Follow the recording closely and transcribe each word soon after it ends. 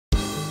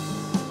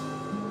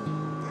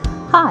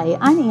Hi,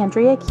 I'm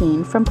Andria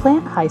Keene from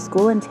Plant High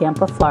School in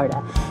Tampa,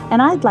 Florida,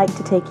 and I'd like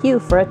to take you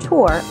for a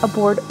tour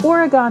aboard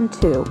Oregon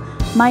 2,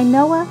 my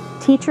NOAA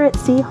Teacher at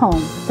Sea home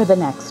for the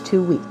next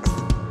 2 weeks.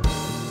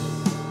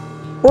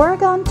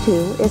 Oregon 2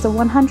 is a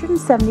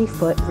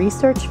 170-foot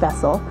research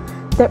vessel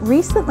that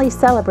recently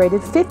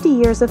celebrated 50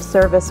 years of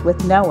service with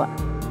NOAA.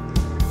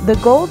 The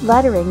gold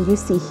lettering you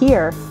see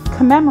here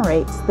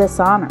commemorates this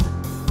honor.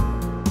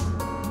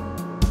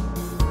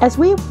 As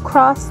we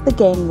cross the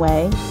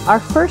gangway, our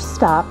first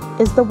stop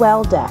is the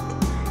well deck,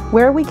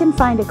 where we can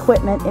find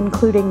equipment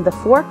including the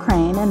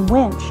forecrane and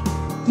winch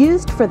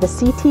used for the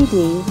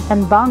CTD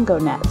and bongo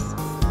nets.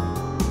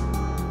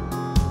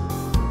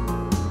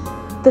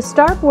 The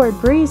starboard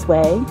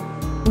breezeway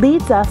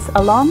leads us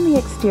along the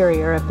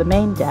exterior of the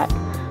main deck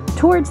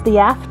towards the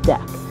aft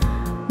deck.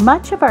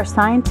 Much of our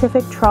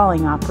scientific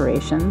trawling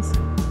operations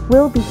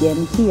will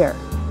begin here.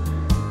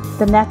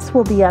 The nets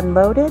will be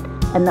unloaded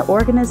and the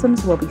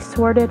organisms will be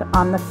sorted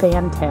on the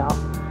fantail.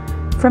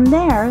 From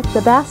there,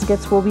 the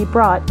baskets will be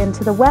brought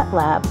into the wet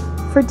lab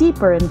for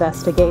deeper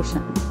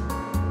investigation.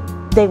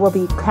 They will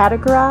be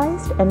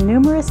categorized and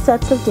numerous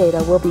sets of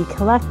data will be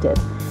collected,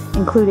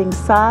 including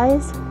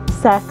size,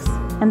 sex,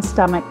 and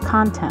stomach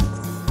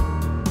contents.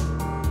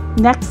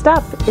 Next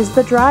up is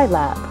the dry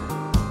lab.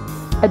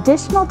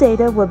 Additional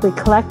data will be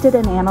collected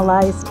and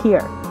analyzed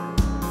here.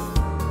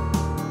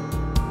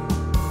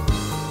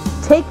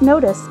 Take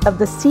notice of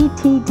the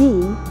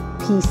CTD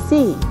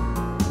PC.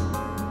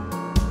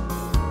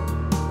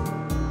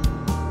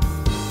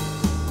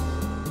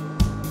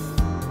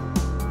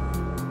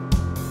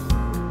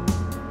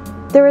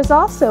 There is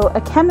also a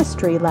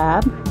chemistry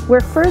lab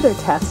where further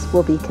tests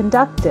will be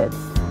conducted,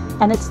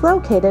 and it's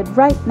located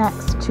right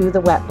next to the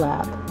wet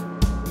lab.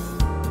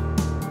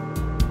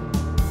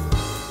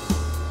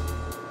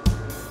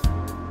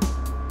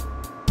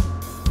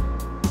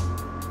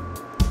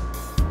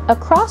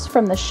 Across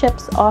from the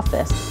ship's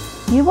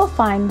office, you will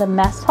find the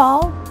mess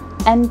hall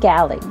and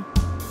galley.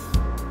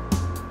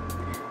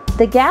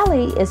 The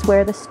galley is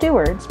where the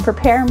stewards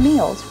prepare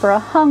meals for a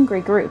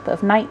hungry group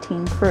of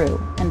 19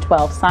 crew and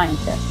 12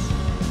 scientists.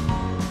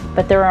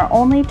 But there are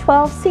only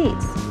 12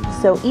 seats,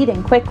 so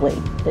eating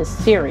quickly is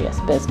serious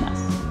business.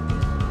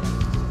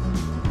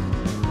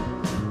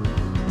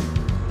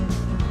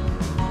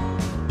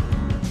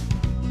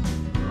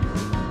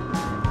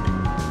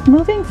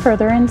 Moving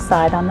further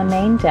inside on the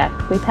main deck,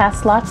 we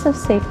pass lots of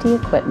safety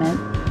equipment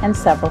and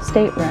several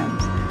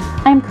staterooms.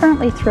 I am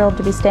currently thrilled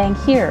to be staying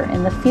here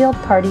in the Field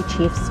Party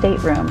Chief's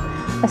stateroom,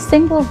 a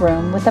single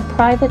room with a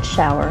private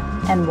shower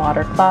and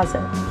water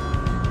closet.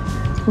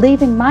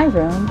 Leaving my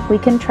room, we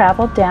can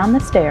travel down the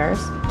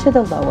stairs to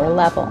the lower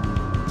level.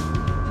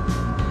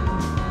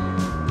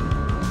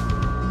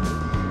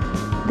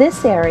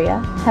 This area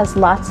has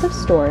lots of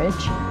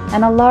storage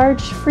and a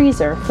large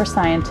freezer for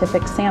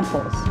scientific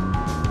samples.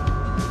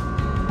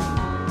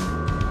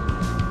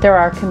 There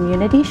are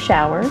community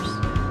showers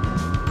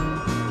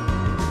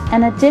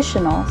and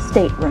additional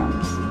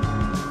staterooms.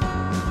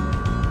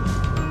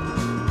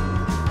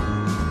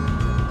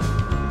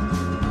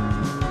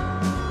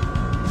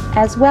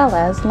 As well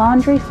as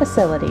laundry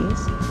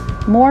facilities,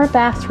 more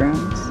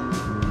bathrooms,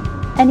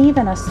 and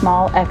even a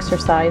small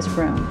exercise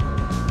room.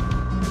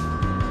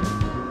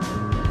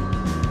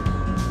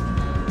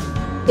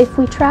 If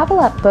we travel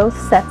up both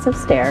sets of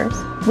stairs,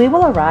 we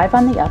will arrive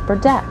on the upper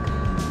deck.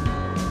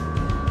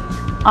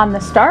 On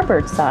the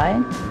starboard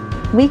side,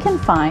 we can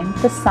find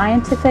the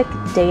scientific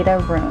data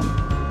room.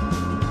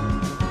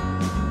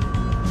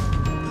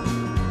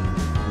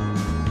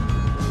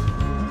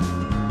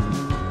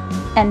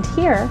 And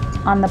here,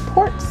 on the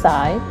port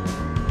side,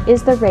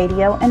 is the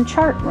radio and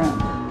chart room.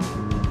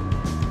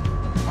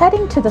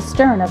 Heading to the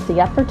stern of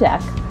the upper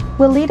deck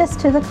will lead us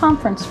to the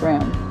conference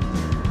room.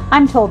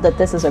 I'm told that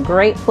this is a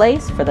great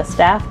place for the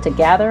staff to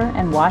gather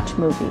and watch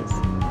movies.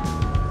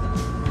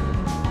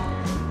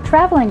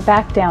 Traveling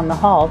back down the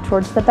hall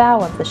towards the bow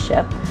of the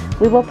ship,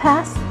 we will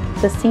pass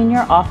the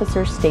senior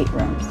officers'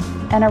 staterooms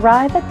and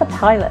arrive at the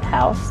pilot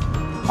house,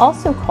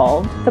 also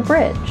called the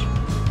bridge.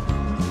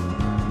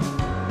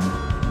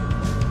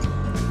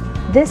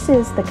 This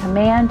is the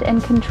command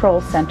and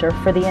control center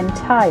for the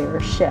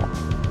entire ship.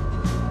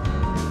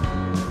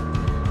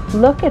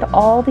 Look at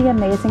all the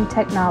amazing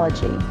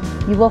technology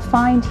you will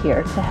find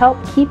here to help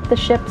keep the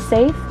ship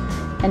safe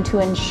and to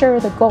ensure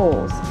the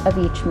goals of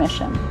each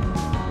mission.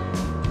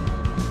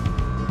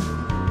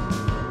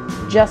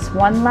 Just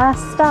one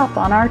last stop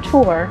on our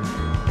tour,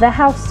 the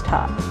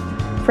housetop.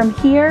 From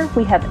here,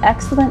 we have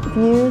excellent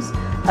views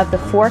of the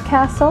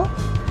forecastle,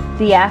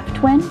 the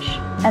aft winch,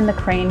 and the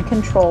crane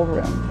control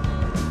room.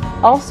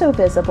 Also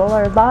visible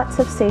are lots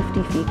of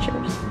safety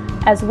features,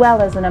 as well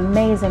as an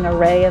amazing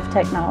array of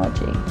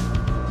technology.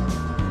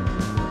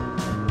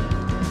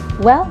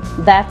 Well,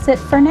 that's it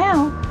for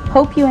now.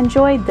 Hope you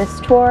enjoyed this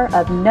tour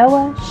of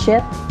NOAA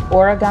Ship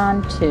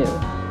Oregon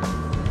 2.